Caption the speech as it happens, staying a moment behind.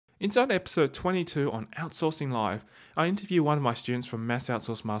Inside episode 22 on Outsourcing Live, I interview one of my students from Mass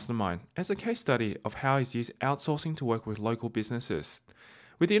Outsource Mastermind as a case study of how he's used outsourcing to work with local businesses.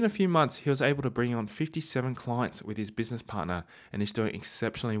 Within a few months, he was able to bring on 57 clients with his business partner and is doing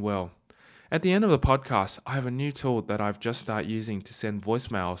exceptionally well. At the end of the podcast, I have a new tool that I've just started using to send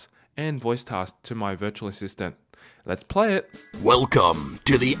voicemails and voice tasks to my virtual assistant. Let's play it. Welcome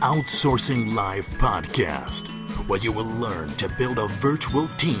to the Outsourcing Live podcast, where you will learn to build a virtual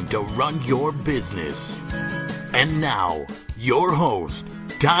team to run your business. And now, your host,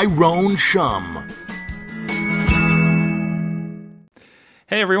 Tyrone Shum.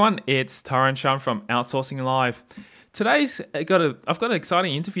 Hey everyone, it's Tyrone Shum from Outsourcing Live. I've got an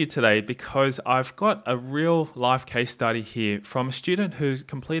exciting interview today because I've got a real life case study here from a student who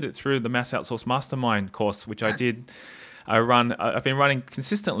completed through the Mass Outsource Mastermind course, which I've been running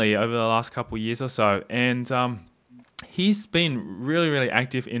consistently over the last couple of years or so, and he's been really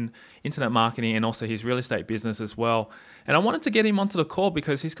active in internet marketing and also his real estate business as well. And I wanted to get him onto the call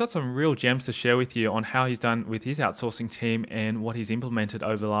because he's got some real gems to share with you on how he's done with his outsourcing team and what he's implemented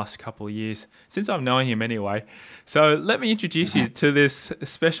over the last couple of years, since I've known him anyway. So let me introduce you to this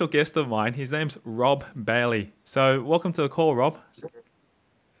special guest of mine. His name's Robb Bailey. So welcome to the call, Robb.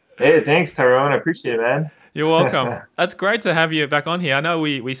 Hey, thanks, Tyrone. I appreciate it, man. You're welcome. It's great to have you back on here. I know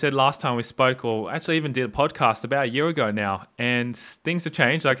we said last time we spoke, or actually even did a podcast about a year ago now, and things have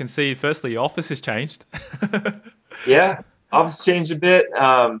changed. I can see, firstly, your office has changed. Yeah, office changed a bit.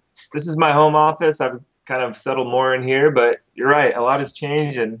 This is my home office. I've kind of settled more in here, but you're right. A lot has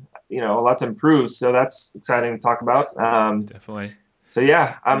changed and, a lot's improved. So that's exciting to talk about. Definitely. So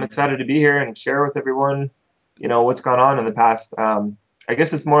yeah, I'm excited to be here and share with everyone, what's gone on in the past. I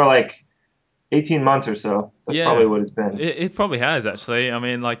guess it's more like 18 months or so. That's probably what it's been. It probably has, actually. I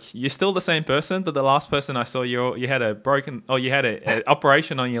mean, like, you're still the same person, but the last person I saw, you had an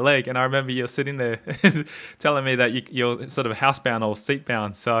operation on your leg, and I remember you're sitting there telling me that you're sort of housebound or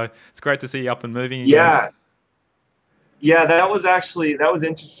seatbound. So it's great to see you up and moving again. Yeah, that was an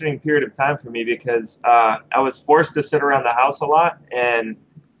interesting period of time for me because I was forced to sit around the house a lot, and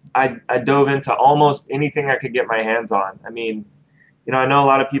I dove into almost anything I could get my hands on. I mean, I know a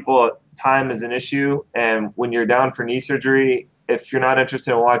lot of people, time is an issue, and when you're down for knee surgery, if you're not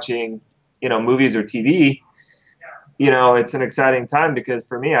interested in watching, movies or TV, it's an exciting time because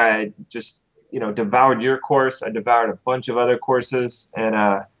for me, I just, devoured your course. I devoured a bunch of other courses,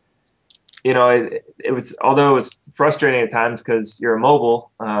 and, it was, although it was frustrating at times because you're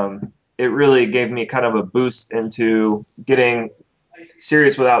immobile, it really gave me kind of a boost into getting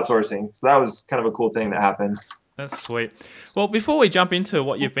serious with outsourcing. So that was kind of a cool thing that happened. That's sweet. Well, before we jump into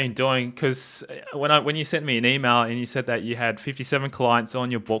what you've been doing, because when you sent me an email and you said that you had 57 clients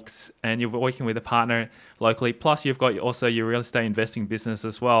on your books and you're working with a partner locally, plus you've got also your real estate investing business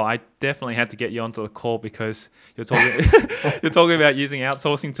as well, I definitely had to get you onto the call because you're talking about using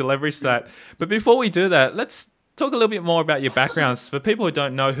outsourcing to leverage that. But before we do that, let's talk a little bit more about your backgrounds. For people who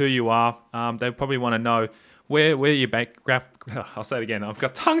don't know who you are, they probably want to know where your background. I'll say it again. I've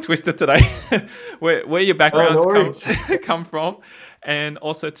got tongue twisted today. where your backgrounds come from, and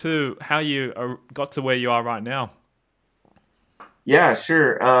also too how you got to where you are right now. Yeah,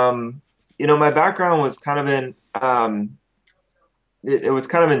 sure. My background was kind of in it was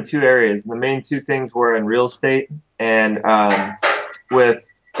kind of in two areas. The main two things were in real estate and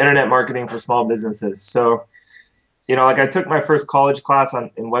with internet marketing for small businesses. So, like I took my first college class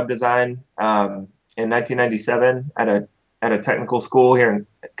in web design in 1997 at a technical school here in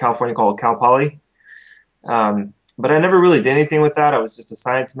California called Cal Poly. But I never really did anything with that. I was just a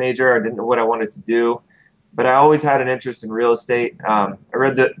science major. I didn't know what I wanted to do, but I always had an interest in real estate. I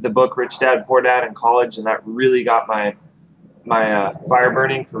read the book Rich Dad, Poor Dad in college, and that really got my fire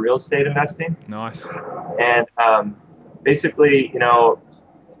burning for real estate investing. Nice. And basically, I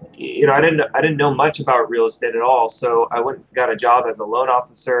didn't know much about real estate at all. So I went and got a job as a loan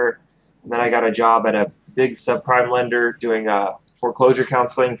officer. And then I got a job at a big subprime lender doing foreclosure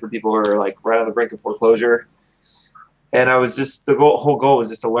counseling for people who are like right on the brink of foreclosure. And I was just, whole goal was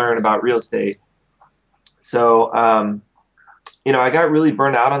just to learn about real estate. So, I got really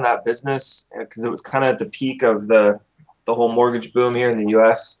burned out on that business because it was kind of at the peak of the whole mortgage boom here in the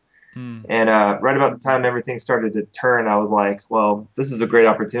U.S. And right about the time everything started to turn, I was like, well, this is a great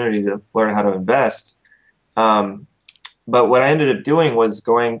opportunity to learn how to invest. But what I ended up doing was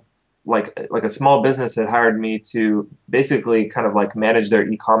going, like a small business had hired me to basically kind of like manage their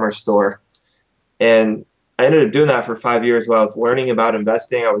e-commerce store. And I ended up doing that for 5 years while I was learning about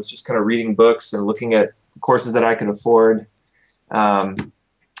investing. I was just kind of reading books and looking at courses that I could afford, and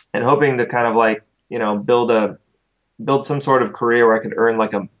hoping to kind of like, build some sort of career where I could earn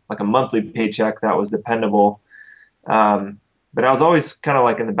like a like a monthly paycheck that was dependable. But I was always kind of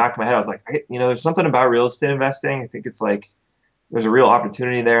like in the back of my head, I was like, there's something about real estate investing. I think it's like there's a real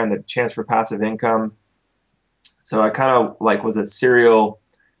opportunity there and the chance for passive income. So I kind of like was a serial,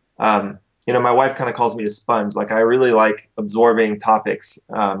 my wife kind of calls me a sponge. Like I really like absorbing topics,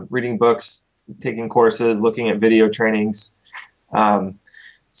 reading books, taking courses, looking at video trainings. But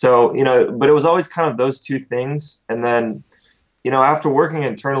it was always kind of those two things. And then, after working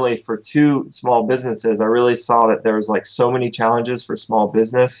internally for two small businesses, I really saw that there was like so many challenges for small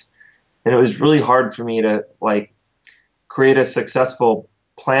business. And it was really hard for me to like create a successful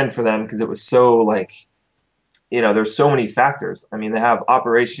plan for them because it was so like, there's so many factors. I mean, they have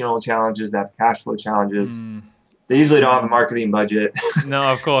operational challenges, they have cash flow challenges. They usually don't have a marketing budget. No,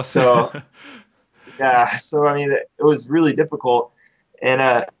 of course. So I mean, it was really difficult. And,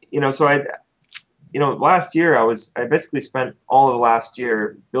 last year I basically spent all of the last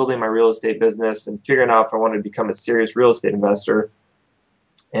year building my real estate business and figuring out if I wanted to become a serious real estate investor.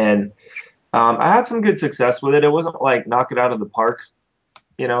 And I had some good success with it. It wasn't like knock it out of the park,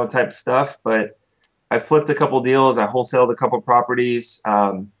 type stuff, but I flipped a couple deals. I wholesaled a couple properties,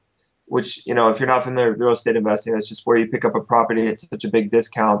 which, if you're not familiar with real estate investing, that's just where you pick up a property at such a big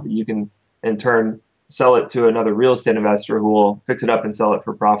discount that you can in turn sell it to another real estate investor who will fix it up and sell it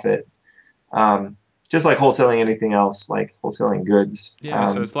for profit. Just like wholesaling anything else, like wholesaling goods. Yeah,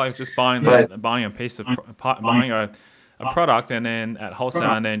 so it's like just buying a piece of buying a product and then at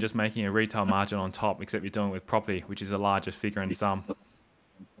wholesale and then just making a retail margin on top, except you're doing it with property, which is a larger figure in sum.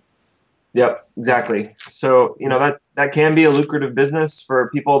 Yep, exactly. So, that can be a lucrative business for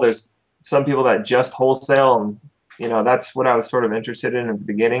people. There's some people that just wholesale and, that's what I was sort of interested in at the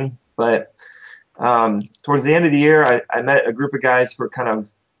beginning. But towards the end of the year, I met a group of guys who were kind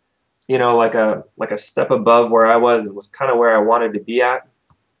of, like a step above where I was. It was kind of where I wanted to be at.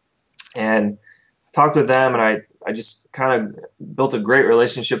 And talked with them, and I just kind of built a great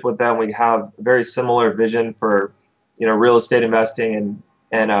relationship with them. We have a very similar vision for, real estate investing,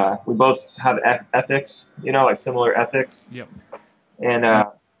 and we both have ethics, like similar ethics. Yep. And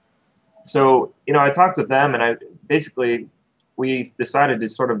so, I talked with them, and we decided to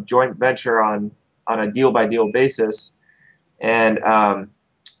sort of joint venture on a deal by deal basis. And,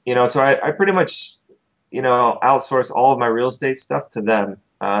 so I pretty much, outsource all of my real estate stuff to them.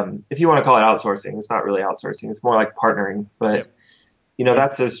 If you want to call it outsourcing, it's not really outsourcing. It's more like partnering. But,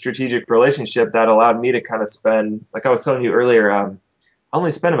 that's a strategic relationship that allowed me to kind of spend, like I was telling you earlier, I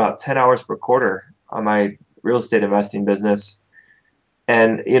only spend about 10 hours per quarter on my real estate investing business.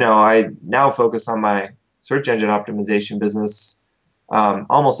 And, I now focus on my search engine optimization business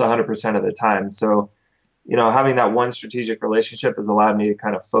almost 100% of the time. So, having that one strategic relationship has allowed me to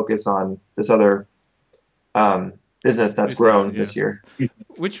kind of focus on this other business that's grown this year.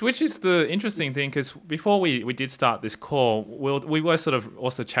 Which is the interesting thing, because before we did start this call, we were sort of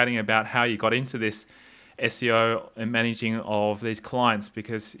also chatting about how you got into this SEO and managing of these clients,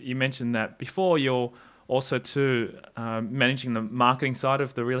 because you mentioned that before you're also too managing the marketing side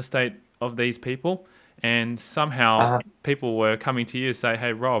of the real estate of these people, and somehow people were coming to you to say,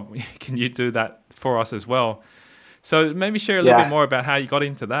 hey Rob, can you do that for us as well? So maybe share a little bit more about how you got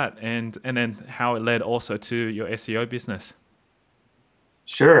into that and then how it led also to your SEO business.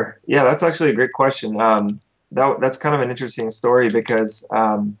 Sure. Yeah, that's actually a great question. That's kind of an interesting story because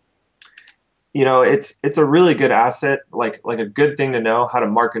it's a really good asset, like a good thing to know how to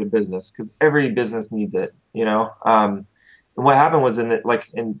market a business, because every business needs it. And what happened was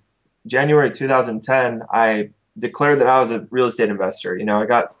in January 2010, I declared that I was a real estate investor. I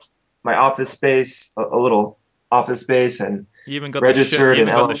got my office space, a little office space, and you even got registered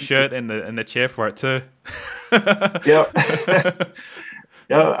the shirt and the chair for it too. Yep.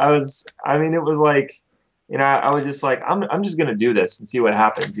 It was like, I was just like, I'm just gonna do this and see what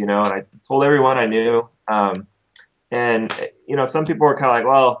happens, and I told everyone I knew. And some people were kind of like,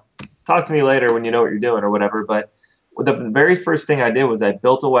 well, talk to me later when you know what you're doing or whatever. But the very first thing I did was I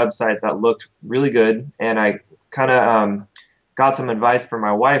built a website that looked really good, and I kind of got some advice from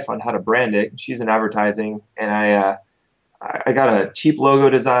my wife on how to brand it. She's in advertising, and I got a cheap logo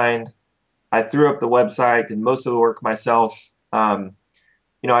designed. I threw up the website, did most of the work myself.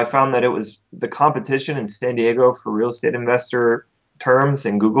 I found that it was the competition in San Diego for real estate investor terms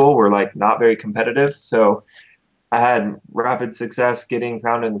in Google were like not very competitive. So I had rapid success getting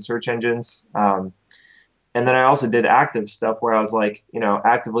found in the search engines. And then I also did active stuff where I was like,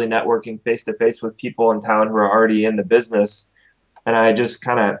 actively networking face to face with people in town who are already in the business. And I just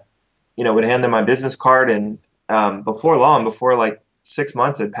kind of, would hand them my business card. And before long, before like 6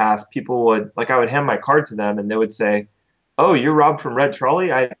 months had passed, people would, I would hand my card to them and they would say, "Oh, you're Rob from Red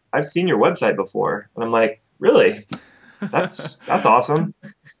Trolley? I've seen your website before." And I'm like, "Really? That's awesome."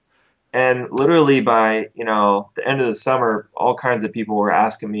 And literally by, the end of the summer, all kinds of people were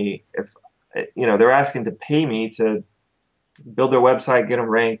asking me if, they're asking to pay me to build their website, get them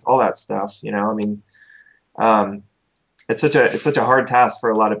ranked, all that stuff. I mean, it's such a hard task for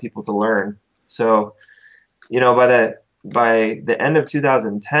a lot of people to learn. So, by the end of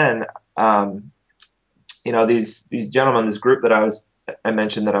 2010, these gentlemen, this group that I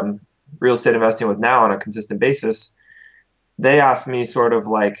mentioned that I'm real estate investing with now on a consistent basis, they asked me sort of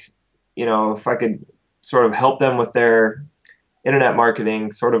like, if I could sort of help them with their internet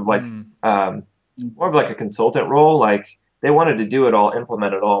marketing, sort of like more of like a consultant role. Like they wanted to do it all,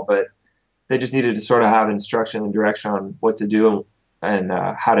 implement it all, but they just needed to sort of have instruction and direction on what to do and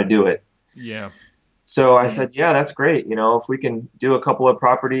how to do it. Yeah. So I said, yeah, that's great. If we can do a couple of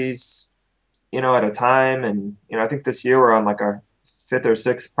properties, at a time. And, I think this year we're on like our fifth or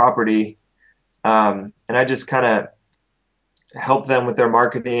sixth property. And I just kind of help them with their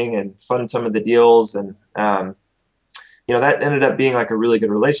marketing and fund some of the deals. And, that ended up being like a really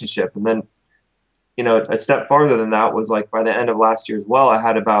good relationship. And then, a step farther than that was like by the end of last year as well, I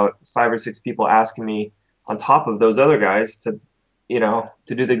had about 5 or 6 people asking me on top of those other guys to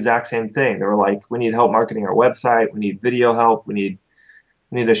do the exact same thing. They were like, we need help marketing our website. We need video help. We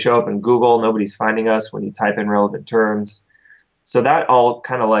need to show up in Google. Nobody's finding us when you type in relevant terms. So that all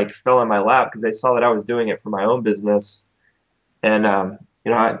kind of like fell in my lap because they saw that I was doing it for my own business. And,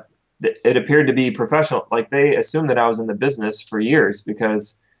 it appeared to be professional. Like they assumed that I was in the business for years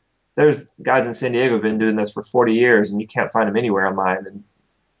because there's guys in San Diego who've been doing this for 40 years and you can't find them anywhere online. And,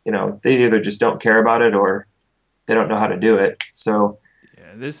 they either just don't care about it or they don't know how to do it. So,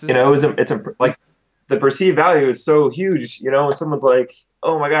 Yeah, this is it's like the perceived value is so huge, when someone's like,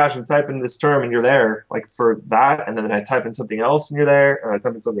 oh my gosh, I'm typing this term and you're there like for that. And then I type in something else and you're there, or I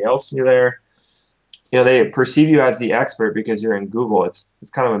type in something else and you're there. They perceive you as the expert because you're in Google. It's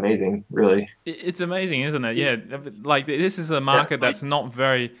kind of amazing, really. It's amazing, isn't it? Yeah. Like this is a market that's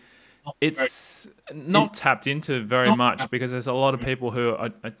it's not tapped into very much because there's a lot of people who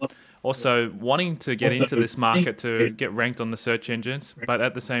are also wanting to get into this market to get ranked on the search engines, but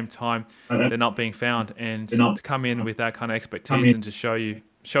at the same time, they're not being found. And to come in with that kind of expertise and to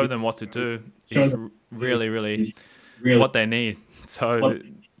show them what to do is really, really what they need. So,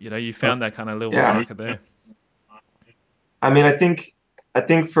 you found that kind of little market there. I mean, I think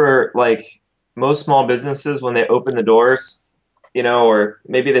for like most small businesses, when they open the doors, or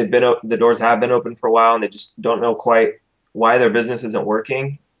maybe the doors have been open for a while and they just don't know quite why their business isn't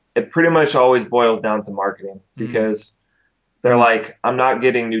working. It pretty much always boils down to marketing because they're like, I'm not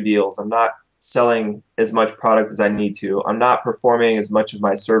getting new deals. I'm not selling as much product as I need to. I'm not performing as much of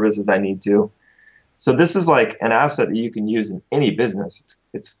my service as I need to. So this is like an asset that you can use in any business.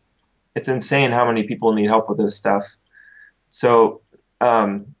 It's insane how many people need help with this stuff. So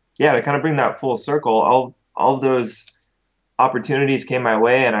to kind of bring that full circle, all of those opportunities came my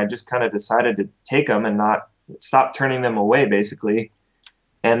way, and I just kind of decided to take them and not stop turning them away, basically.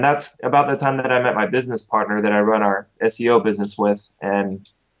 And that's about the time that I met my business partner that I run our SEO business with, and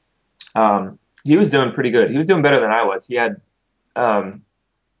he was doing pretty good. He was doing better than I was. He had I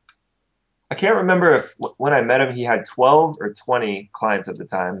can't remember if when I met him he had 12 or 20 clients at the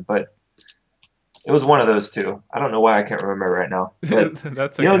time, but it was one of those two. I don't know why I can't remember right now. But,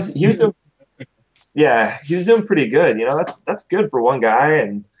 That's okay. he was doing pretty good. That's good for one guy,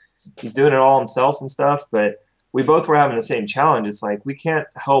 and he's doing it all himself and stuff. But we both were having the same challenge. It's like we can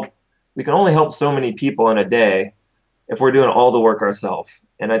only help so many people in a day if we're doing all the work ourselves.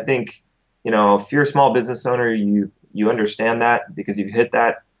 And I think, if you're a small business owner, you understand that because you've hit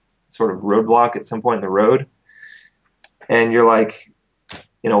that sort of roadblock at some point in the road, and you're like,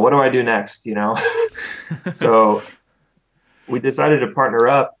 what do I do next? So we decided to partner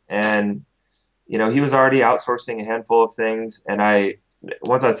up, and he was already outsourcing a handful of things, and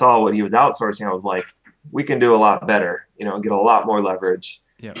once I saw what he was outsourcing, I was like, we can do a lot better, get a lot more leverage.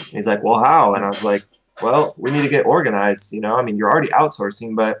 Yeah. He's like, well, how? And I was like, well, we need to get organized. I mean, you're already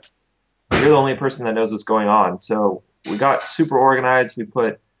outsourcing, but you're the only person that knows what's going on. So we got super organized. We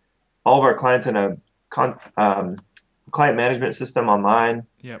put all of our clients in a client management system online.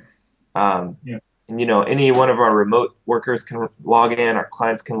 Yep. And, any one of our remote workers can log in, our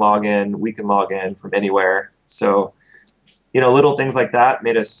clients can log in, we can log in from anywhere. So, little things like that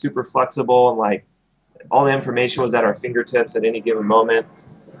made us super flexible, and like all the information was at our fingertips at any given moment.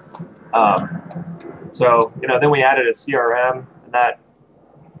 So, then we added a CRM, and that,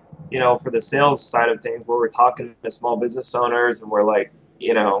 for the sales side of things, where we're talking to small business owners and we're like,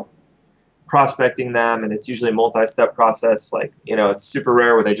 prospecting them, and it's usually a multi-step process. Like, it's super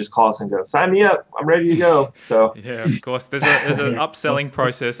rare where they just call us and go, sign me up, I'm ready to go. So yeah, of course, there's an upselling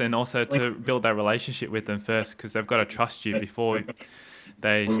process, and also to build that relationship with them first, because they've got to trust you before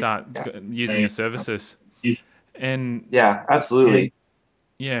they start using your services. And yeah, absolutely.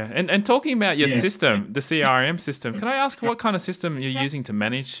 Yeah, and talking about your system, the CRM system, can I ask what kind of system you're using to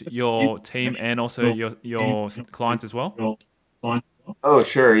manage your team and also your clients as well? Oh,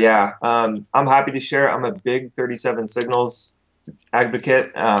 sure. Yeah. I'm happy to share. I'm a big 37 Signals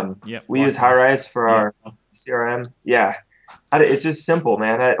advocate. Yeah, We use Highrise for our CRM. Yeah. It's just simple,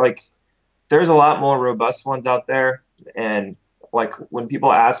 man. There's a lot more robust ones out there. And like when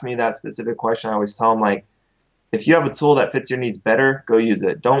people ask me that specific question, I always tell them, like, if you have a tool that fits your needs better, go use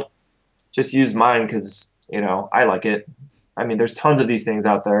it. Don't just use mine because, I like it. I mean, there's tons of these things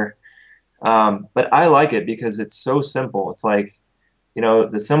out there. But I like it because it's so simple. It's like,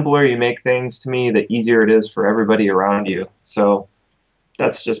 the simpler you make things, to me, the easier it is for everybody around you. So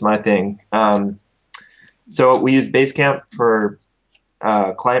that's just my thing. So we use Basecamp for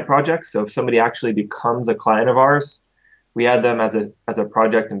client projects. So if somebody actually becomes a client of ours, we add them as a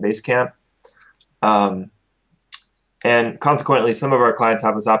project in Basecamp. And consequently, some of our clients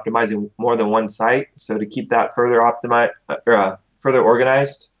have us optimizing more than one site. So to keep that further further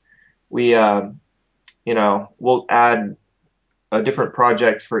organized, we, we'll add a different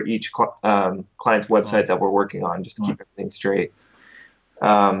project for each client's website that we're working on, just to keep everything straight.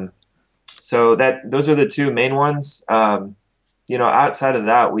 So those are the two main ones. Outside of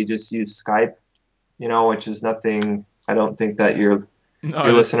that, we just use Skype, which is nothing. I don't think that your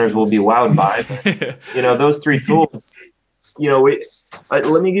listeners will be wowed by. But, those three tools.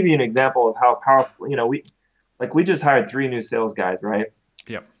 Let me give you an example of how powerful. We just hired 3 new sales guys, right?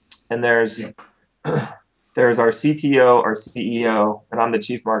 Yep. And there's our CTO, our CEO, and I'm the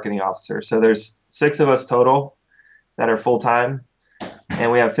chief marketing officer. So there's 6 of us total that are full-time.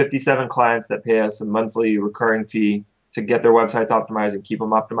 And we have 57 clients that pay us a monthly recurring fee to get their websites optimized and keep them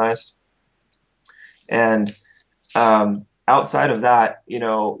optimized. And outside of that,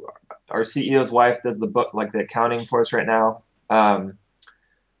 our CEO's wife does the accounting for us right now. And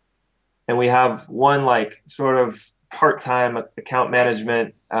we have one sort of part-time account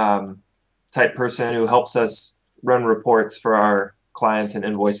management type person who helps us run reports for our clients and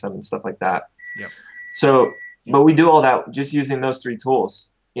invoice them and stuff like that. Yep. So, but we do all that just using those 3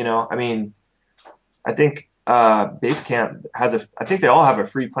 tools. I mean, I think Basecamp I think they all have a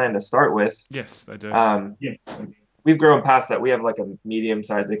free plan to start with. Yes, they do. We've grown past that. We have like a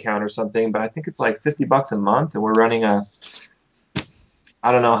medium-sized account or something, but I think it's like $50 a month, and we're running I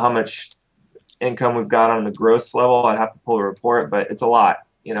don't know how much income we've got on the gross level. I'd have to pull a report, but it's a lot,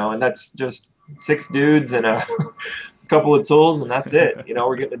 and that's just 6 dudes and a couple of tools, and that's it.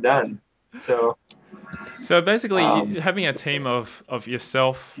 We're getting it done. So basically, having a team of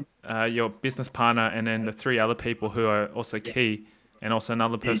yourself, your business partner, and then the 3 other people who are also key, and also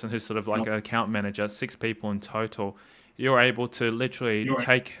another person who's sort of like an account manager, 6 people in total, you're able to literally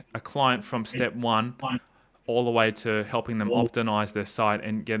take a client from step 1 all the way to helping them optimize their site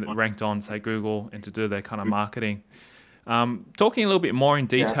and get it ranked on, say, Google, and to do their kind of marketing. Talking a little bit more in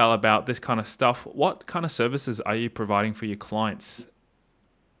detail about this kind of stuff, what kind of services are you providing for your clients?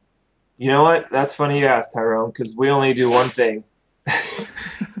 You know what? That's funny you asked, Tyrone, because we only do one thing,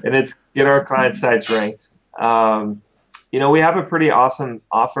 and it's get our client sites ranked. We have a pretty awesome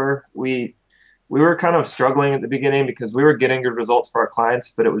offer. We were kind of struggling at the beginning because we were getting good results for our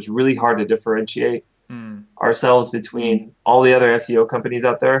clients, but it was really hard to differentiate ourselves between all the other SEO companies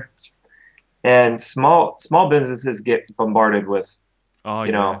out there. And small businesses get bombarded with,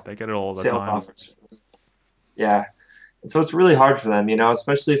 they get it all the sales time. offers. Yeah. And so it's really hard for them,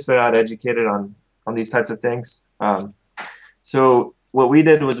 especially if they're not educated on these types of things. So what we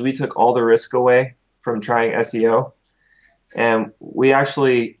did was we took all the risk away from trying SEO. And we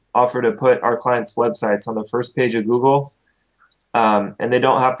actually offer to put our clients' websites on the first page of Google. And there's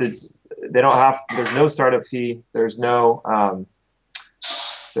no startup fee. They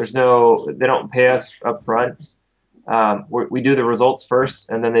don't pay us up front. We do the results first,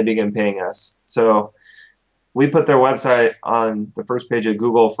 and then they begin paying us. So we put their website on the first page of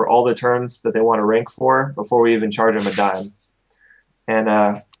Google for all the terms that they want to rank for before we even charge them a dime.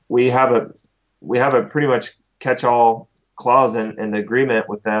 And we have a pretty much catch-all clause in the agreement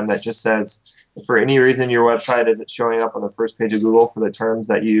with them that just says, if for any reason your website isn't showing up on the first page of Google for the terms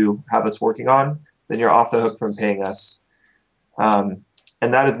that you have us working on, then you're off the hook from paying us. And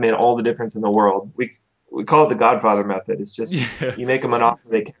that has made all the difference in the world. We call it the Godfather method. It's just you make them an offer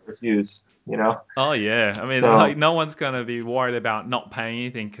they can't refuse. you know? Oh yeah, I mean, So like no one's gonna be worried about not paying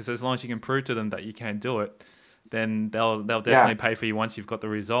anything because as long as you can prove to them that you can do it, then they'll yeah, definitely pay for you once you've got the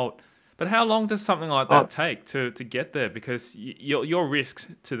result. But how long does something like that well, take to get there? Because your risk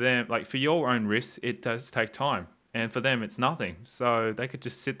to them, like for your own risks, it does take time, and for them, it's nothing. So they could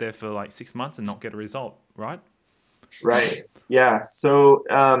just sit there for like 6 months and not get a result, right? right. Yeah. So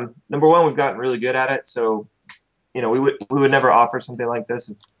number one, we've gotten really good at it. So, you know, we would never offer something like this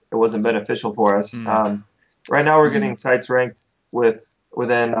if it wasn't beneficial for us. Mm, Right now, we're getting sites ranked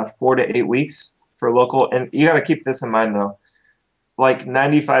within 4 to 8 weeks for local. And you got to keep this in mind, though. Like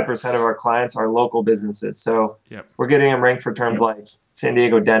 95% of our clients are local businesses. So yep. we're getting them ranked for terms like San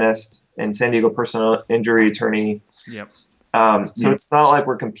Diego dentist and San Diego personal injury attorney. Yep. So it's not like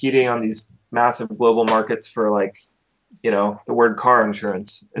we're competing on these massive global markets for like, you know, the word car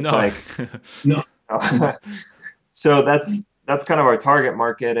insurance. It's No. like, no. So that's kind of our target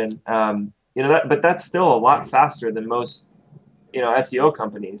market, and you know but that's still a lot faster than most, you know, SEO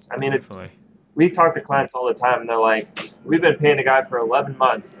companies. I mean, Definitely. we talk to clients all the time, and they're like, "We've been paying a guy for 11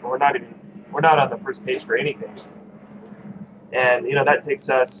 months, and we're not on the first page for anything." And you know that takes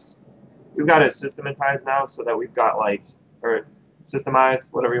us. We've got it systematized now, so that we've got like or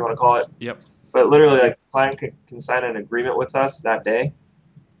systemized, whatever you want to call it. Yep. But literally, like, client can sign an agreement with us that day.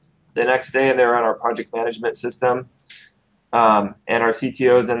 The next day, they're on our project management system, and our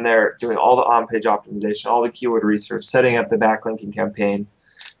CTO's in there doing all the on-page optimization, all the keyword research, setting up the backlinking campaign.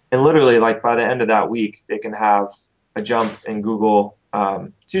 And literally, like by the end of that week, they can have a jump in Google.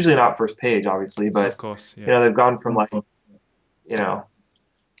 It's usually not first page, obviously, but Of course. Yeah. you know they've gone from like, you know,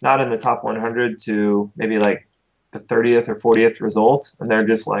 not in the top 100 to maybe like the 30th or 40th result, and they're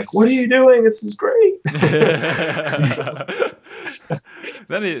just like, "What are you doing? This is great."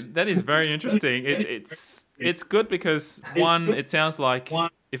 That is very interesting. It's good because one, it sounds like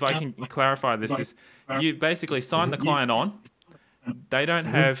if I can clarify this, is you basically sign the client on. They don't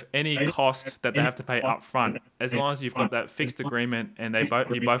have any cost that they have to pay up front as long as you've got that fixed agreement and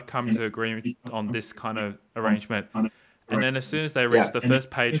you both come to agreement on this kind of arrangement. And then as soon as they reach the first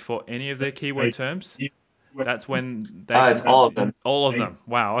page for any of their keyword terms, that's when they It's all of them. all of them.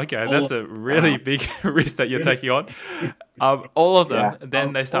 Wow, okay, that's a really big risk that you're taking on. All of them,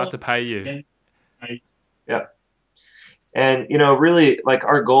 then they start to pay you. Yeah. And, you know, really, like,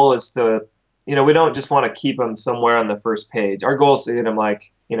 our goal is to, you know, we don't just want to keep them somewhere on the first page. Our goal is to get them,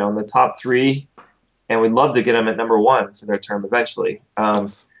 like, you know, in the top 3, and we'd love to get them at number 1 for their term eventually.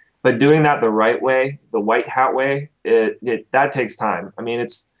 But doing that the right way, the white hat way, that takes time. I mean,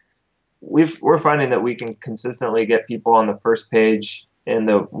 we're finding that we can consistently get people on the first page in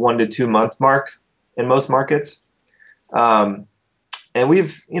the 1 to 2 month mark in most markets. And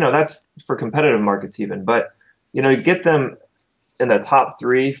we've, you know, that's for competitive markets even, but, you know, get them in the top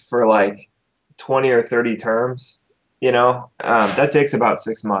 3 for like 20 or 30 terms, you know, that takes about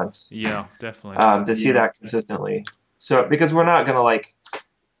 6 months. Yeah, definitely. To see that consistently. So, because we're not going to like,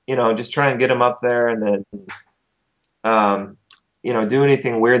 you know, just try and get them up there and then, you know, do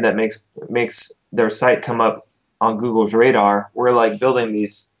anything weird that makes their site come up on Google's radar. We're like building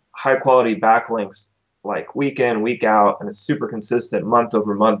these high quality backlinks like week in, week out, and it's super consistent month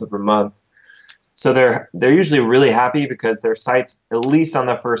over month over month. So they're usually really happy because their site's at least on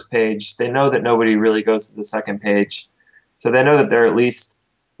the first page. They know that nobody really goes to the second page. So they know that they're at least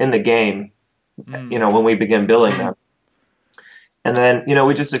in the game, you know, when we begin billing them. And then, you know,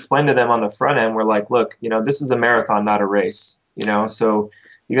 we just explain to them on the front end, we're like, look, you know, this is a marathon, not a race, you know, so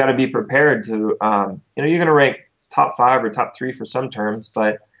you got to be prepared to, you know, you're going to rank top 5 or top 3 for some terms,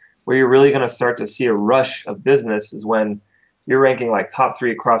 but where you're really going to start to see a rush of business is when you're ranking like top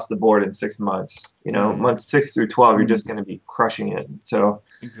 3 across the board in 6 months. You know, months 6 through 12, you're just going to be crushing it. So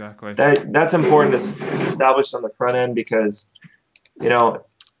exactly, that's important to establish on the front end because, you know,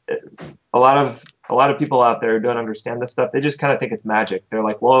 a lot of people out there don't understand this stuff. They just kind of think it's magic. They're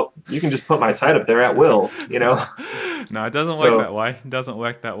like, well, you can just put my site up there at will, you know? No, it doesn't work that way. It doesn't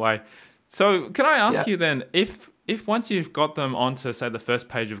work that way. So can I ask you then, if once you've got them onto, say, the first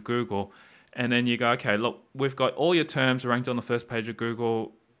page of Google, and then you go, okay, look, we've got all your terms ranked on the first page of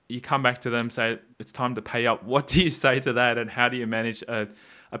Google, you come back to them, say, it's time to pay up. What do you say to that, and how do you manage a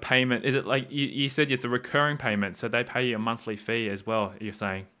payment? Is it like, you said it's a recurring payment, so they pay you a monthly fee as well, you're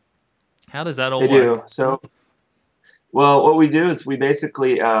saying? How does that all work? They do. So, well, what we do is we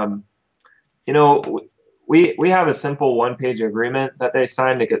basically, you know, we have a simple 1-page agreement that they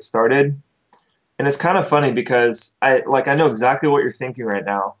sign to get started. And it's kind of funny because I know exactly what you're thinking right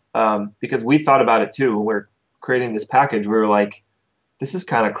now, because we thought about it too when we're creating this package. We were like, this is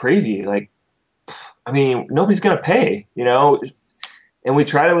kind of crazy. Like, I mean, nobody's going to pay, you know, And we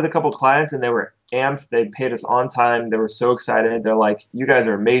tried it with a couple clients, and they were amped. They paid us on time. They were so excited. They're like, "You guys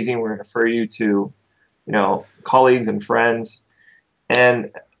are amazing. We're going to refer you to, colleagues and friends."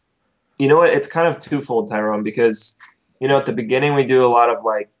 And you know what? It's kind of twofold, Tyrone, because at the beginning we do a lot of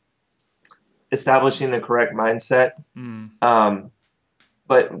like establishing the correct mindset.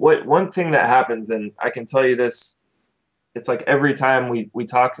 But one thing that happens, and I can tell you this, it's like every time we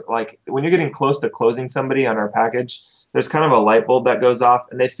talk, like when you're getting close to closing somebody on our package, there's kind of a light bulb that goes off,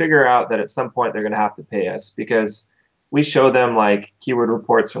 and they figure out that at some point they're going to have to pay us, because we show them like keyword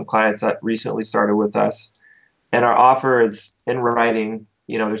reports from clients that recently started with us, and our offer is in writing.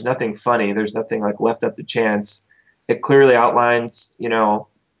 There's nothing funny. There's nothing like left up to chance. It clearly outlines,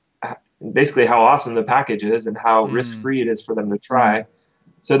 basically how awesome the package is and how risk-free it is for them to try.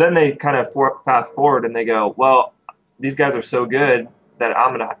 So then they kind of fast forward and they go, well, these guys are so good that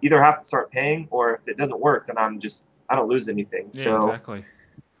I'm going to either have to start paying, or if it doesn't work, then I don't lose anything. Yeah, so exactly.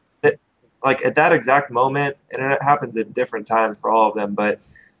 Like at that exact moment, and it happens at different times for all of them, but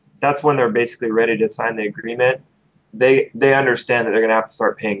that's when they're basically ready to sign the agreement. They understand that they're going to have to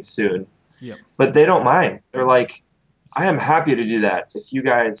start paying soon. Yep. But they don't mind. They're like, I am happy to do that if you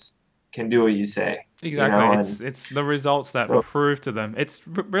guys can do what you say. Exactly. It's the results that prove to them. It's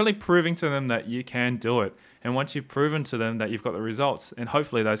really proving to them that you can do it. And once you've proven to them that you've got the results, and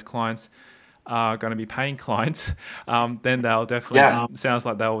hopefully those clients are going to be paying clients, then they'll definitely, sounds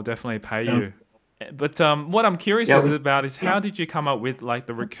like they will definitely pay you. But what I'm curious about is how did you come up with like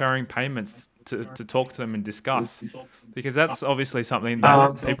the recurring payments to talk to them and discuss? Because that's obviously something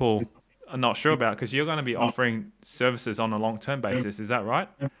that people are not sure about, because you're going to be offering services on a long-term basis. Is that right?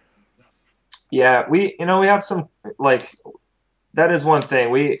 Yeah, we have some, like, that is one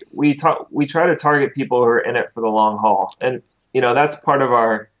thing. We try to target people who are in it for the long haul. And, that's part of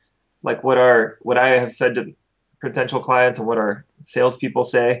our, like what I have said to potential clients and what our salespeople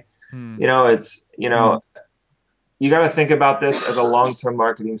say. It's, you got to think about this as a long-term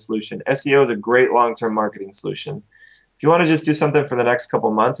marketing solution. SEO is a great long-term marketing solution. If you want to just do something for the next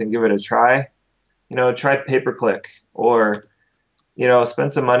couple months and give it a try, try pay-per-click, or,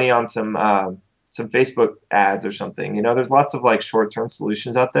 spend some money on some Facebook ads or something. There's lots of like short-term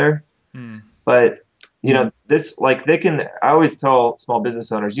solutions out there. But, this, like, I always tell small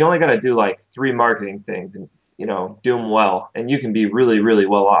business owners, you only got to do like 3 marketing things and, do them well, and you can be really, really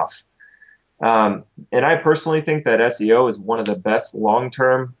well off. And I personally think that SEO is one of the best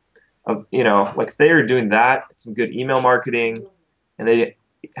long-term like if they are doing that, some good email marketing, and they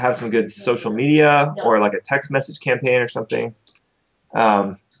have some good social media or like a text message campaign or something.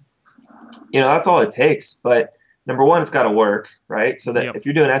 That's all it takes. But number one, it's got to work, right? So that if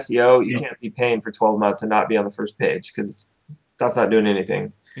you're doing SEO, you can't be paying for 12 months and not be on the first page, because that's not doing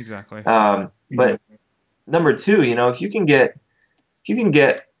anything. Exactly. But number two, if you can get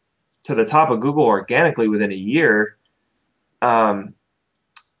to the top of Google organically within a year,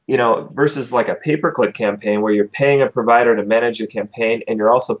 versus like a pay-per-click campaign where you're paying a provider to manage your campaign and you're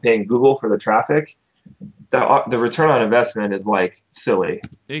also paying Google for the traffic, the return on investment is like silly.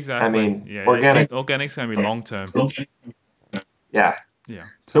 Exactly. I mean, organic's going to be long-term. Yeah. Yeah.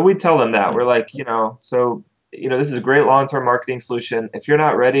 So we tell them that. We're like, this is a great long-term marketing solution. If you're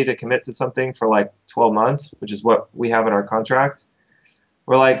not ready to commit to something for like 12 months, which is what we have in our contract,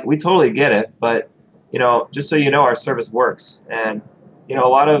 we're like, we totally get it. But, just so you know, our service works. And, a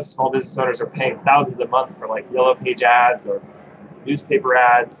lot of small business owners are paying thousands a month for like yellow page ads or newspaper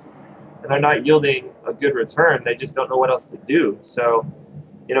ads, and they're not yielding a good return. They just don't know what else to do. So,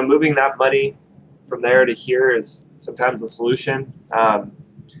 moving that money from there to here is sometimes the solution.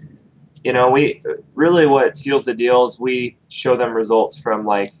 We really, what seals the deal is we show them results from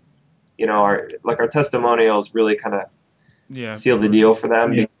like, our testimonials really kind of seal the deal for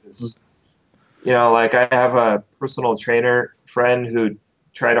them. Because, like I have a personal trainer friend who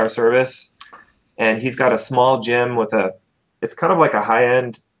tried our service, and he's got a small gym it's kind of like a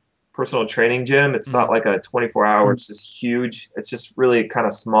high-end personal training gym. It's not like a 24-hour, it's just huge. It's just really kind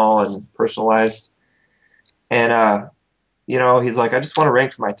of small and personalized. And, he's like, I just want to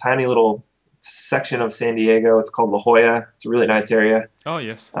rank for my tiny little section of San Diego. It's called La Jolla. It's a really nice area. Oh,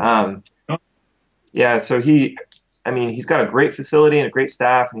 yes. Yeah, so he's got a great facility and a great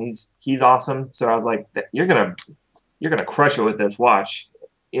staff, and he's awesome. So I was like, you're gonna crush it with this. Watch,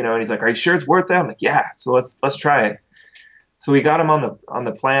 And he's like, are you sure it's worth it? I'm like, yeah. So let's try it. So we got him on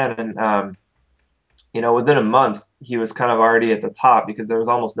the plan, and within a month he was kind of already at the top because there was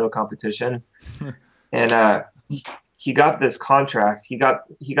almost no competition, and he got this contract. He got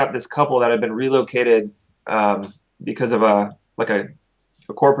this couple that had been relocated because of a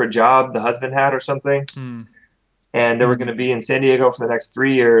corporate job the husband had or something. and they were going to be in San Diego for the next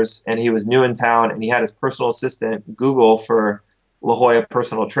 3 years, and he was new in town, and he had his personal assistant Google for La Jolla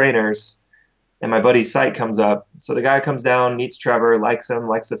personal trainers, and my buddy's site comes up. So the guy comes down, meets Trevor, likes him,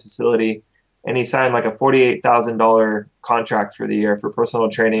 likes the facility, and he signed like a $48,000 contract for the year for personal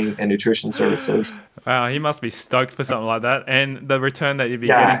training and nutrition services. Wow, he must be stoked for something like that, and the return that you'd be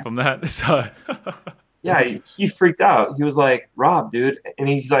getting from that. So yeah, he freaked out. He was like, Rob, dude. And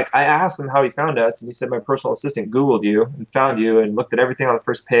he's like, I asked him how he found us, and he said, my personal assistant Googled you and found you and looked at everything on the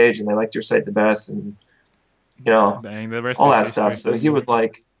first page, and they liked your site the best, and, you know, bang, the rest all is that history. stuff. So he was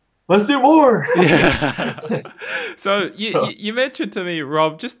like, let's do more. Yeah. So you mentioned to me,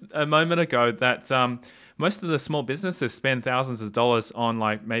 Rob, just a moment ago that most of the small businesses spend thousands of dollars on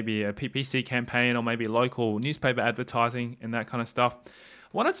like maybe a PPC campaign or maybe local newspaper advertising and that kind of stuff. I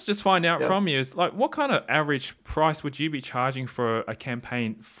wanted to just find out from you is like, what kind of average price would you be charging for a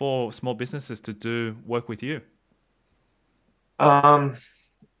campaign for small businesses to do work with you? Well,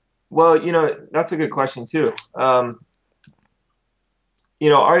 you know, that's a good question too. You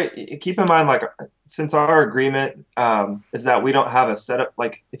know, keep in mind, like, since our agreement is that we don't have a setup,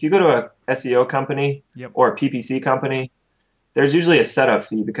 like if you go to a SEO company or a PPC company, there's usually a setup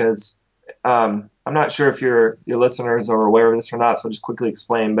fee because I'm not sure if your listeners are aware of this or not, so I'll just quickly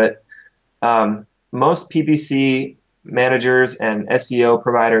explain. But most PPC managers and SEO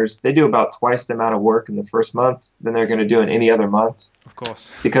providers, they do about twice the amount of work in the first month than they're going to do in any other month. Of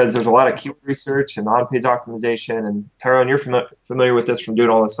course. Because there's a lot of keyword research and on-page optimization. And Tyrone, you're familiar with this from doing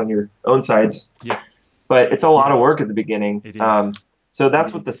all this on your own sites. Yeah. But it's a lot of work at the beginning. It is. So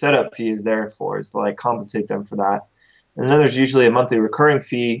that's what the setup fee is there for, is to like compensate them for that. And then there's usually a monthly recurring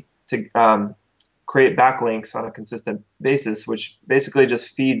fee to create backlinks on a consistent basis, which basically just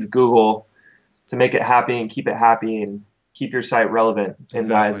feeds Google to make it happy and keep your site relevant in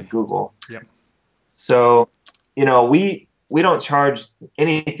the eyes of Google. Yep. So, you know, we don't charge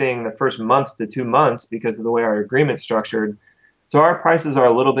anything the first month to 2 months because of the way our agreement's structured. So our prices are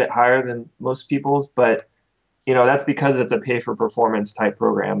a little bit higher than most people's, but you know, that's because it's a pay for performance type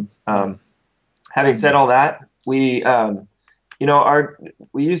program. Having said all that, we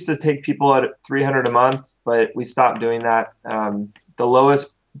used to take people at $300 a month, but we stopped doing that. The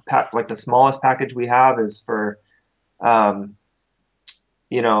lowest, like the smallest package we have is for,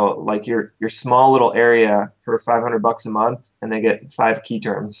 you know, like your small little area for $500 a month, and they get 5 key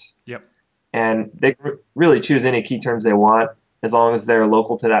terms. Yep. And they really choose any key terms they want as long as they're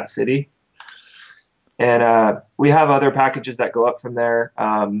local to that city. And we have other packages that go up from there.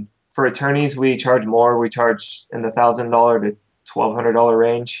 For attorneys, we charge more. We charge in the $1,000 to $1,200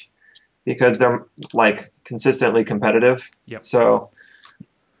 range because they're like consistently competitive. Yep. So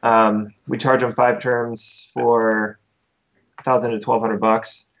we charge them 5 terms for $1,000 to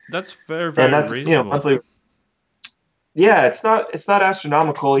 $1,200. That's very, very reasonable. You know, monthly. Yeah, it's not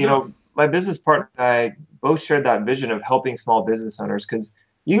astronomical. You know, my business partner and I both shared that vision of helping small business owners, because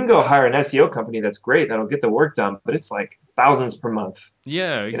you can go hire an SEO company that's great, that'll get the work done, but it's like thousands per month.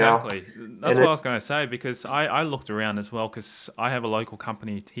 Yeah, exactly. You know? That's what I was going to say, because I looked around as well, because I have a local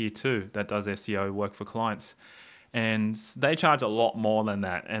company here too that does SEO work for clients, and they charge a lot more than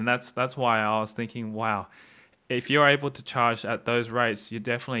that. And that's why I was thinking, wow, if you're able to charge at those rates, you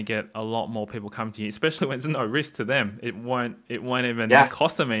definitely get a lot more people come to you, especially when there's no risk to them. It won't even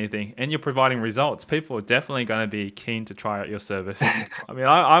cost them anything, and you're providing results. People are definitely going to be keen to try out your service. I mean,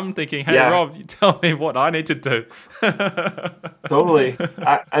 I'm thinking, hey, Rob, you tell me what I need to do. Totally.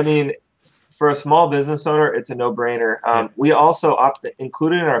 I mean, for a small business owner, it's a no-brainer. We also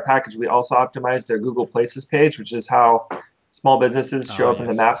included in our package, we also optimize their Google Places page, which is how small businesses show up in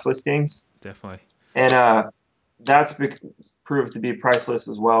the Maps listings. Definitely. And that's proved to be priceless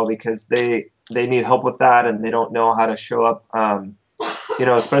as well, because they need help with that, and they don't know how to show up. You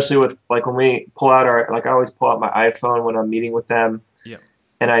know, especially with like when we pull out I always pull out my iPhone when I'm meeting with them. Yeah.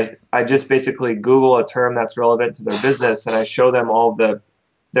 And I just basically Google a term that's relevant to their business, and I show them all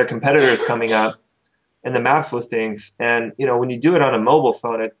their competitors coming up in the Maps listings. And you know, when you do it on a mobile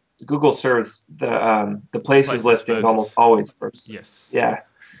phone, Google serves the places listings first. Almost always first. Yes. Yeah.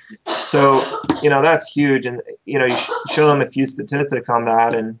 So, you know, that's huge. And, you know, you show them a few statistics on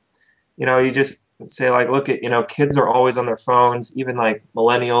that. And, you know, you just say, like, look at, you know, kids are always on their phones, even like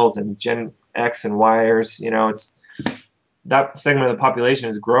millennials and Gen X and Yers, you know, it's that segment of the population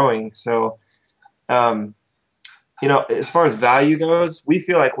is growing. So, you know, as far as value goes, we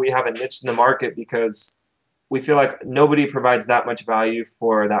feel like we have a niche in the market because we feel like nobody provides that much value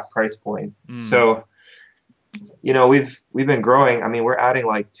for that price point. So, you know, we've been growing. I mean, we're adding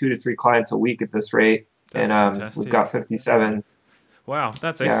like 2 to 3 clients a week at this rate. That's fantastic. We've got 57. Wow,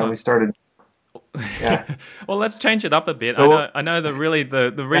 that's excellent. Yeah, we started. Yeah. Well, let's change it up a bit. So, I know that really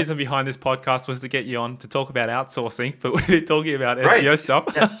the reason behind this podcast was to get you on to talk about outsourcing, but we're talking about SEO stuff.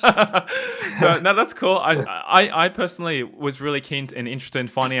 Yes. So no, that's cool. I personally was really keen and interested in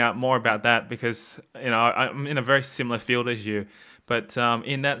finding out more about that because I'm in a very similar field as you, but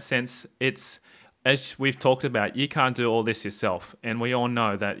in that sense, it's, as we've talked about, you can't do all this yourself. And we all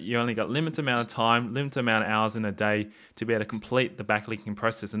know that you only got limited amount of time, limited amount of hours in a day to be able to complete the backlinking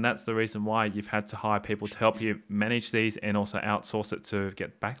process. And that's the reason why you've had to hire people to help you manage these and also outsource it to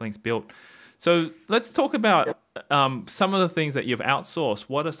get backlinks built. So let's talk about some of the things that you've outsourced.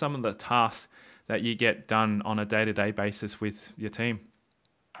 What are some of the tasks that you get done on a day-to-day basis with your team?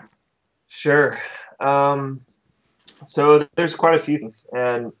 Sure. So there's quite a few things,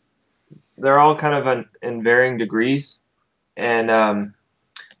 and they're all kind of in varying degrees. And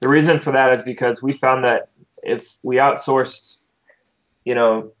the reason for that is because we found that if we outsourced,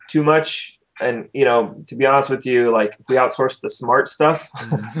 too much, and, to be honest with you, like if we outsourced the smart stuff,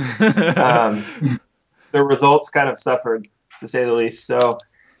 the results kind of suffered, to say the least. So,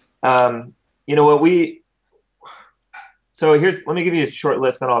 let me give you a short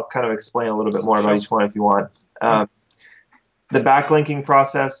list and I'll kind of explain a little bit more about each one if you want. The backlinking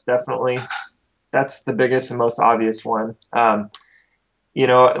process, definitely, that's the biggest and most obvious one.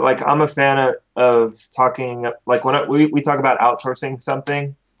 Like I'm a fan of talking, like when we talk about outsourcing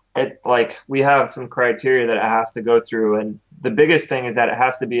something, we have some criteria that it has to go through. And the biggest thing is that it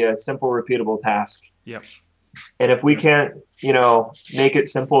has to be a simple, repeatable task. Yep. And if we can't, make it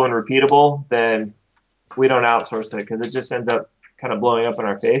simple and repeatable, then we don't outsource it because it just ends up kind of blowing up in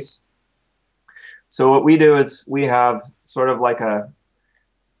our face. So what we do is we have sort of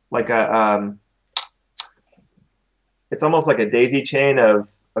it's almost like a daisy chain of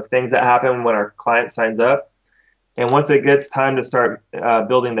things that happen when our client signs up. And once it gets time to start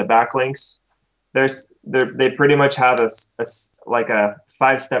building the backlinks, they pretty much have a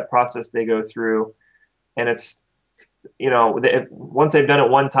 5-step process they go through. And it's, once they've done it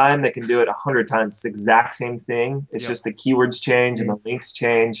one time, they can do it 100 times. It's the exact same thing. It's just the keywords change and the links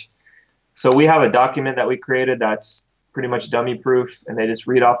change. So we have a document that we created that's pretty much dummy proof, and they just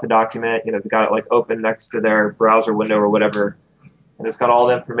read off the document. They got it like open next to their browser window or whatever, and it's got all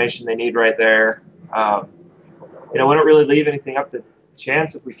the information they need right there. We don't really leave anything up to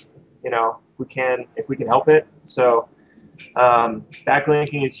chance if we can help it. So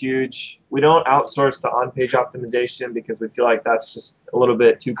backlinking is huge. We don't outsource the on-page optimization because we feel like that's just a little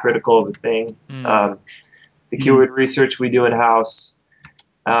bit too critical of a thing. The keyword research we do in-house.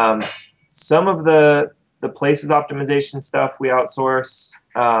 Some of the places optimization stuff we outsource.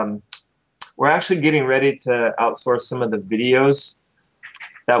 We're actually getting ready to outsource some of the videos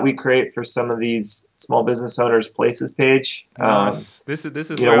that we create for some of these small business owners' places page. Nice. This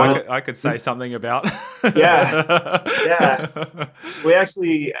is where I could say something about. Yeah. We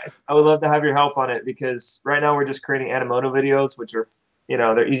actually, I would love to have your help on it because right now we're just creating Animoto videos, which are,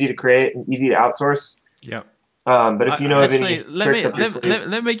 they're easy to create and easy to outsource. Yeah. But if you know of any tricks up your sleeve.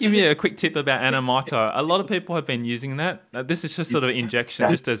 Let me give you a quick tip about Animoto. A lot of people have been using that. This is just sort of injection,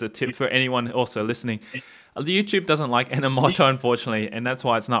 just as a tip for anyone also listening. YouTube doesn't like Animoto, unfortunately, and that's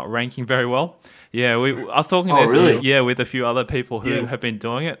why it's not ranking very well. Yeah, I was talking with a few other people who have been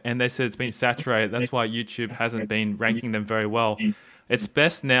doing it, and they said it's been saturated. That's why YouTube hasn't been ranking them very well. It's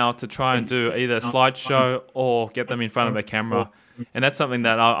best now to try and do either a slideshow or get them in front of a camera. And that's something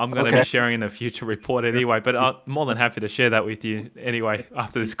that I'm going to be sharing in a future report anyway, but I'm more than happy to share that with you anyway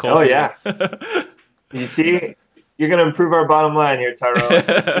after this call. Oh, yeah. You see, you're going to improve our bottom line here, Tyrell.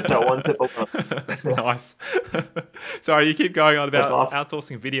 Just that one tip alone. Nice. Sorry, you keep going on about awesome.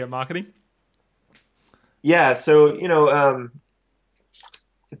 Outsourcing video marketing? Yeah, so,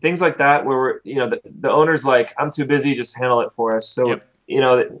 things like that where we're, the owner's like, I'm too busy, just handle it for us. So, it's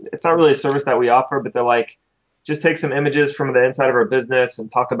not really a service that we offer, but they're like, just take some images from the inside of our business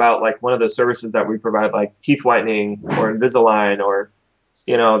and talk about like one of the services that we provide, like teeth whitening or Invisalign, or,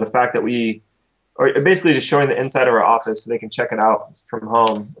 the fact that or basically just showing the inside of our office so they can check it out from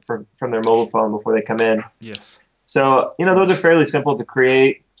home, from their mobile phone before they come in. Yes. So, those are fairly simple to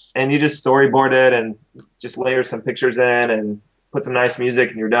create, and you just storyboard it and just layer some pictures in and put some nice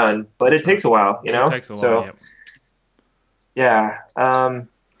music and you're done. But it takes a while, It takes a while, yeah. I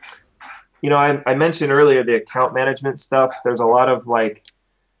mentioned earlier the account management stuff. There's a lot of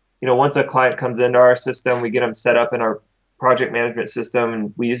once a client comes into our system, we get them set up in our project management system,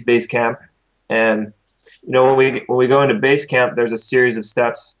 and we use Basecamp. And when we go into Basecamp, there's a series of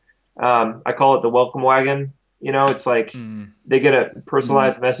steps. I call it the welcome wagon. It's like they get a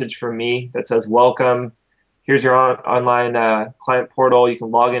personalized message from me that says, "Welcome. Here's your online client portal. You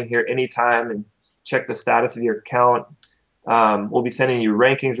can log in here anytime and check the status of your account. We'll be sending you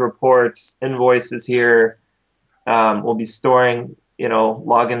rankings reports, invoices here. We'll be storing,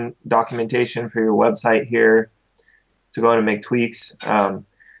 login documentation for your website here to go in and make tweaks.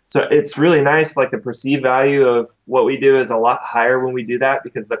 So it's really nice. Like the perceived value of what we do is a lot higher when we do that,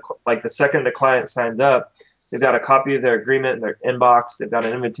 because the second the client signs up, they've got a copy of their agreement in their inbox. They've got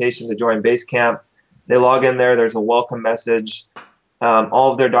an invitation to join Basecamp. They log in there. There's a welcome message.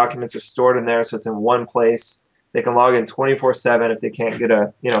 All of their documents are stored in there, so it's in one place. They can log in 24/7 if they can't get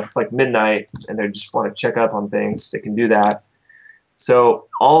if it's like midnight and they just want to check up on things, they can do that. So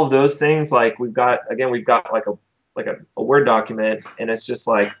all of those things, like we've got like a Word document, and it's just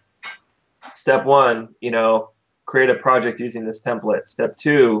like step 1, create a project using this template. Step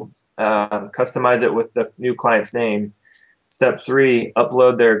 2, customize it with the new client's name. Step 3,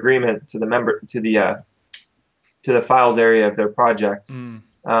 upload their agreement to the files area of their project.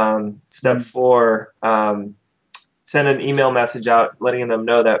 Step 4, send an email message out letting them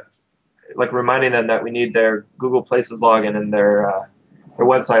know that, like reminding them that we need their Google Places login and their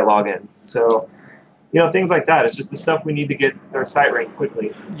website login. So, things like that. It's just the stuff we need to get their site ranked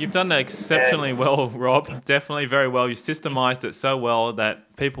quickly. You've done that exceptionally well, Rob. Definitely very well. You systemized it so well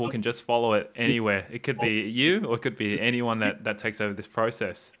that people can just follow it anywhere. It could be you, or it could be anyone that takes over this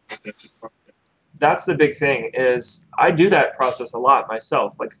process. That's the big thing, is I do that process a lot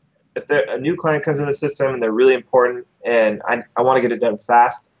myself. Like if a new client comes in the system and they're really important and I want to get it done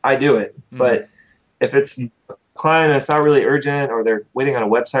fast, I do it. But if it's a client that's not really urgent, or they're waiting on a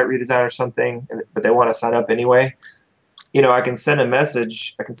website redesign or something, but they want to sign up anyway, I can send a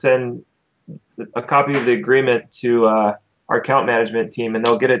message. I can send a copy of the agreement to our account management team, and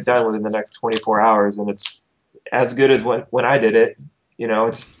they'll get it done within the next 24 hours. And it's as good as when I did it.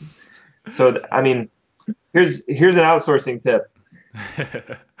 It's so. I mean, here's an outsourcing tip.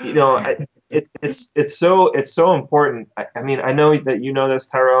 It's so important. I mean, I know that you know this,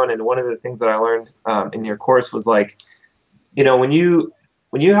 Tyrone, and one of the things that I learned in your course was like, when you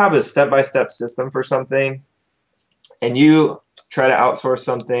have a step-by-step system for something, and you try to outsource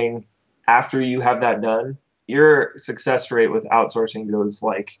something after you have that done, your success rate with outsourcing goes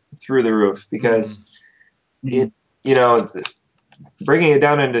like through the roof, because breaking it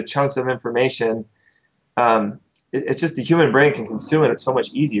down into chunks of information, it's just the human brain can consume it so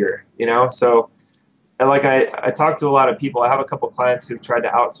much easier, So, and like I talk to a lot of people. I have a couple clients who've tried to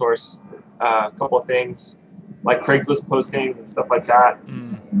outsource a couple of things, like Craigslist postings and stuff like that,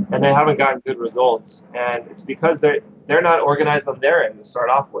 and they haven't gotten good results. And it's because they're not organized on their end to start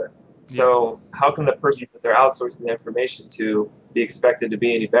off with. So how can the person that they're outsourcing the information to be expected to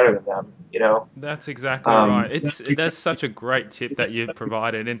be any better than them? That's exactly right. That's such a great tip that you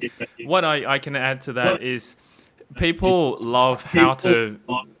provided. And what I can add to that is, people love how-to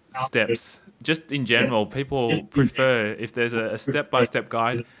steps. Just in general, people prefer if there's a step-by-step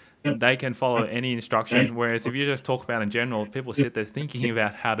guide, they can follow any instruction. Whereas if you just talk about in general, people sit there thinking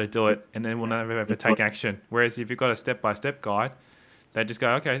about how to do it and then will never ever take action. Whereas if you've got a step-by-step guide, they just go,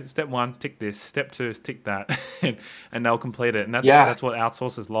 okay, step 1, tick this. Step 2 is tick that, and they'll complete it. And that's what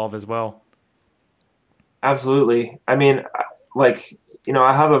outsourcers love as well. Absolutely. I mean, like,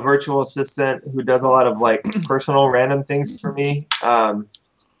 I have a virtual assistant who does a lot of like personal random things for me. And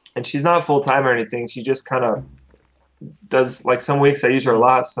she's not full-time or anything. She just kind of does, like, some weeks I use her a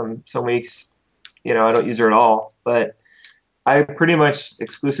lot. Some weeks, I don't use her at all. But I pretty much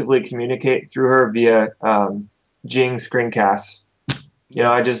exclusively communicate through her via Jing screencasts.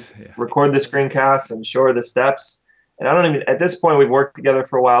 I just record the screencasts and show her the steps. And I don't even, at this point, we've worked together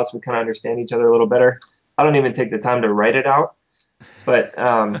for a while, so we kind of understand each other a little better. I don't even take the time to write it out. But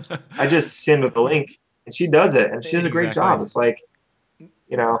I just send with the link, and she does it, and she does a great job. It's like,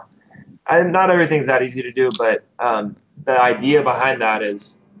 not everything's that easy to do, but the idea behind that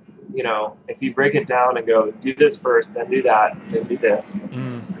is, if you break it down and go, do this first, then do that, then do this.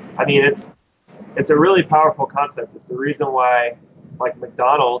 I mean, it's a really powerful concept. It's the reason why, like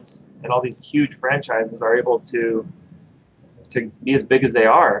McDonald's and all these huge franchises are able to be as big as they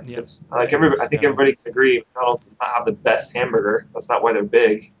are. I think everybody can agree McDonald's does not have the best hamburger. That's not why they're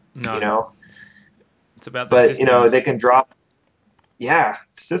big. No. It's about the systems. They can drop. Yeah,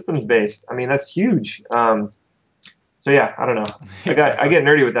 systems based. I mean, that's huge. So yeah, I don't know. I get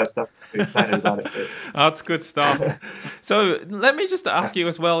nerdy with that stuff. I'm excited about it. That's good stuff. So let me just ask you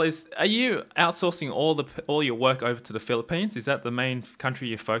as well: are you outsourcing all your work over to the Philippines? Is that the main country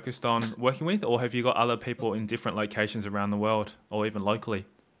you're focused on working with, or have you got other people in different locations around the world, or even locally?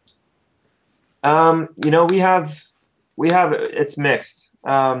 We have it's mixed.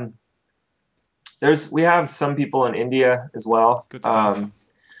 We have some people in India as well. Good stuff.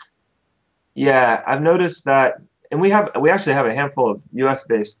 Yeah, I've noticed that, and we actually have a handful of U.S.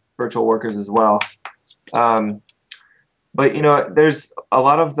 based virtual workers as well. Um, but there's a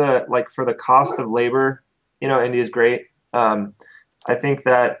lot of the like for the cost of labor. India's great. Um, I think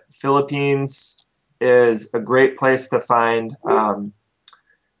that Philippines is a great place to find.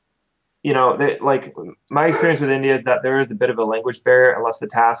 Like my experience with India is that there is a bit of a language barrier unless the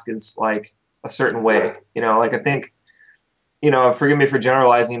task is like a certain way. Like I think, forgive me for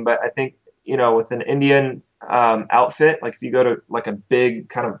generalizing, but I think, with an Indian outfit, like if you go to like a big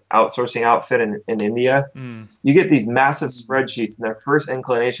kind of outsourcing outfit in India, Mm. you get these massive spreadsheets, and their first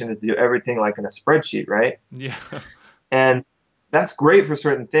inclination is to do everything like in a spreadsheet, right? Yeah. And that's great for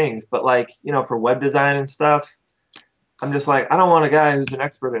certain things, but like, for web design and stuff, I'm just like, I don't want a guy who's an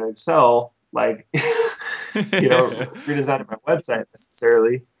expert in Excel, like, redesigning my website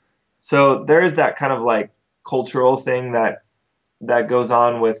necessarily. So there is that kind of like cultural thing that goes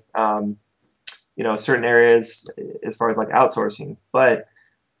on with, certain areas as far as like outsourcing. But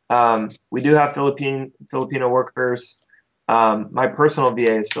we do have Filipino workers. My personal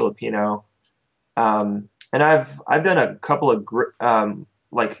VA is Filipino, and I've done a couple of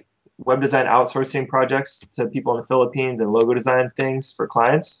like web design outsourcing projects to people in the Philippines and logo design things for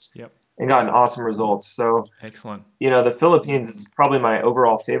clients, Yep. and gotten awesome results. So Excellent. the Philippines is probably my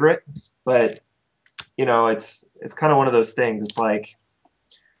overall favorite, but it's kind of one of those things. It's like,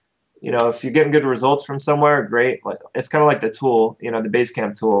 if you're getting good results from somewhere, great. Like it's kind of like the tool, the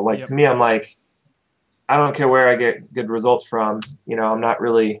Basecamp tool. Like Yep. to me, I'm like, I don't care where I get good results from. I'm not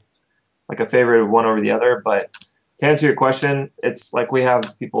really like a favorite of one over the other. But to answer your question, it's like we have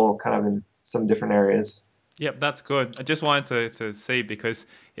people kind of in some different areas. Yep, that's good. I just wanted to see because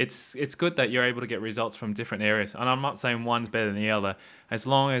it's good that you're able to get results from different areas. And I'm not saying one's better than the other. As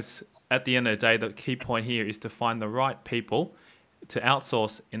long as at the end of the day, the key point here is to find the right people to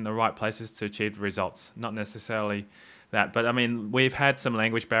outsource in the right places to achieve results, not necessarily that. But I mean, we've had some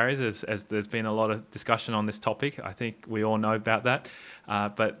language barriers as there's been a lot of discussion on this topic. I think we all know about that.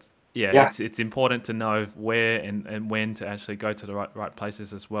 But yeah, Yeah, it's important to know where and when to actually go to the right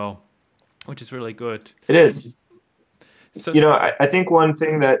places as well, which is really good. it is. So I think one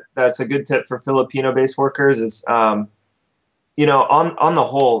thing that's a good tip for Filipino-based workers is, on the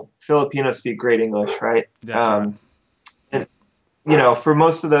whole, Filipinos speak great English, right? that's right. And for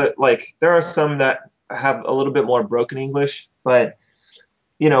most of the like, there are some that have a little bit more broken English, but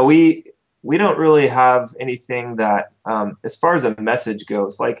we don't really have anything that, as far as a message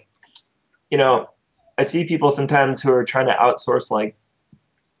goes, like, I see people sometimes who are trying to outsource like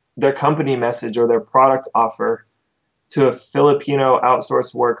their company message or their product offer to a Filipino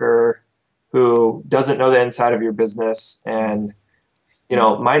outsourced worker who doesn't know the inside of your business and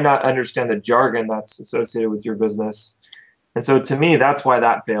might not understand the jargon that's associated with your business. And so to me, that's why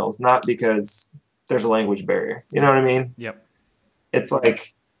that fails, not because there's a language barrier. You know what I mean? Yep. It's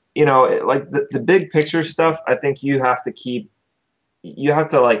like, like the big picture stuff, I think you have to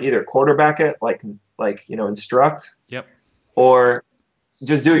like either quarterback it, like, instruct, Yep. or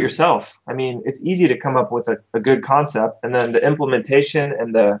just do it yourself. I mean, it's easy to come up with a good concept, and then the implementation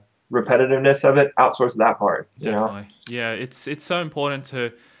and the repetitiveness of it, outsource that part, Definitely. Yeah, it's so important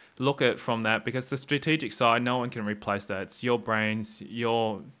to look at it from that because the strategic side, no one can replace that. It's your brains,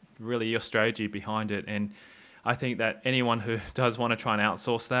 your strategy behind it. And I think that anyone who does want to try and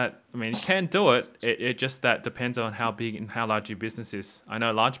outsource that, I mean, can do it. It just that depends on how big and how large your business is. I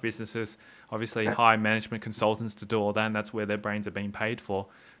know large businesses obviously hire management consultants to do all that, and that's where their brains are being paid for.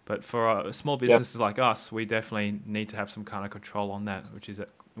 But for small businesses like us, we definitely need to have some kind of control on that, which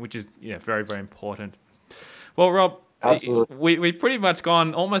is very, very important. Well, Rob, Absolutely. we've pretty much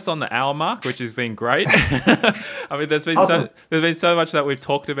gone almost on the hour mark, which has been great. I mean, Awesome. there's been so much that we've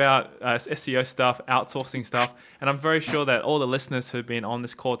talked about, SEO stuff, outsourcing stuff, and I'm very sure that all the listeners who've been on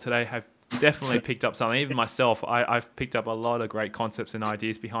this call today have definitely picked up something. Even myself, I've picked up a lot of great concepts and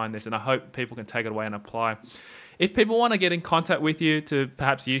ideas behind this, and I hope people can take it away and apply. If people want to get in contact with you to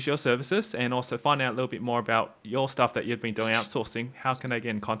perhaps use your services and also find out a little bit more about your stuff that you've been doing outsourcing, how can they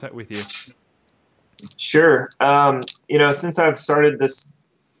get in contact with you? Sure. Since I've started this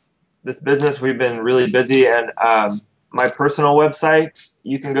business, we've been really busy, and my personal website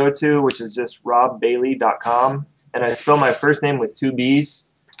you can go to, which is just robbailey.com, and I spell my first name with two B's.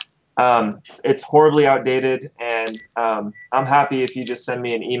 It's horribly outdated, and I'm happy if you just send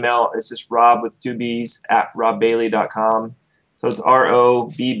me an email. It's just Rob with two B's at robbailey.com. So it's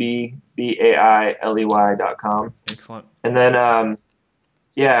ROBBBAILEY.com. Excellent. And then, and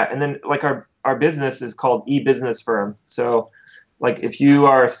then like our business is called eBusiness Firm. So like if you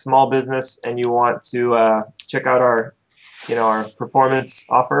are a small business and you want to check out our performance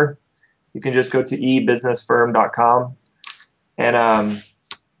offer, you can just go to ebusinessfirm.com. And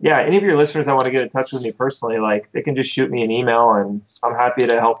yeah, any of your listeners that want to get in touch with me personally, like they can just shoot me an email and I'm happy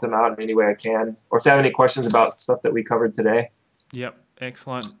to help them out in any way I can. Or if they have any questions about stuff that we covered today. Yep.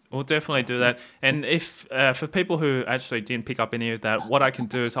 Excellent. We'll definitely do that. And if for people who actually didn't pick up any of that, what I can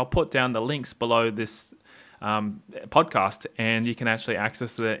do is I'll put down the links below this podcast, and you can actually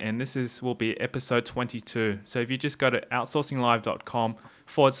access it. And will be episode 22. So if you just go to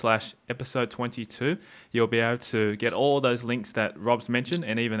outsourcinglive.com/episode 22, you'll be able to get all those links that Rob's mentioned,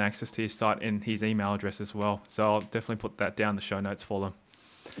 and even access to his site and his email address as well. So I'll definitely put that down in the show notes for them.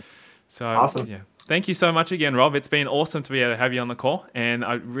 So awesome. Yeah. Thank you so much again, Rob. It's been awesome to be able to have you on the call, and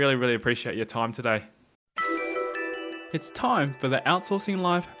I really, really appreciate your time today. It's time for the Outsourcing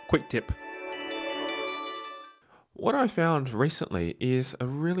Live Quick Tip. What I found recently is a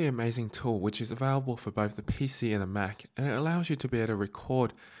really amazing tool which is available for both the PC and the Mac, and it allows you to be able to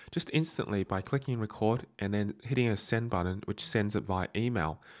record just instantly by clicking record and then hitting a send button, which sends it via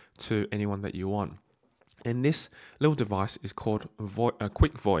email to anyone that you want. And this little device is called a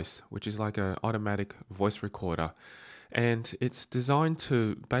Quick Voice, which is like an automatic voice recorder. And it's designed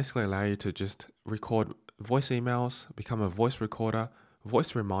to basically allow you to just record voice emails, become a voice recorder,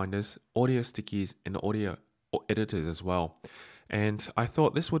 voice reminders, audio stickies, and audio editors as well. And I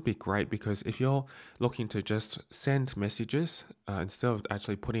thought this would be great because if you're looking to just send messages instead of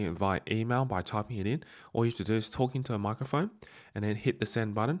actually putting it via email by typing it in, all you have to do is talk into a microphone and then hit the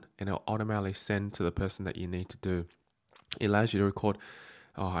send button, and it'll automatically send to the person that you need to do. It allows you to record,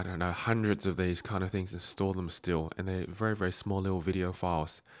 hundreds of these kind of things and store them still, and they're very, very small little video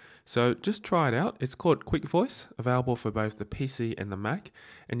files. So just try it out. It's called Quick Voice, available for both the PC and the Mac,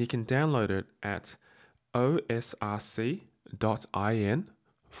 and you can download it at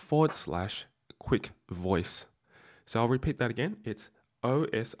osrc.in/quick voice. So I'll repeat that again. It's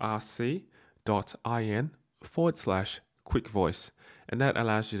osrc.in/quick voice. And that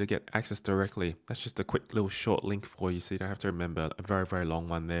allows you to get access directly. That's just a quick little short link for you, so you don't have to remember a very, very long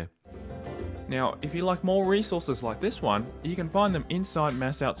one there. Now, if you like more resources like this one, you can find them inside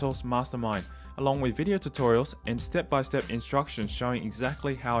Mass Outsource Mastermind, along with video tutorials and step-by-step instructions showing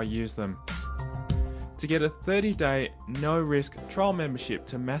exactly how I use them. To get a 30-day, no-risk trial membership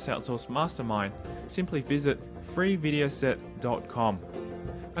to Mass Outsource Mastermind, simply visit freevideoset.com.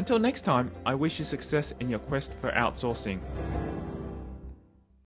 Until next time, I wish you success in your quest for outsourcing.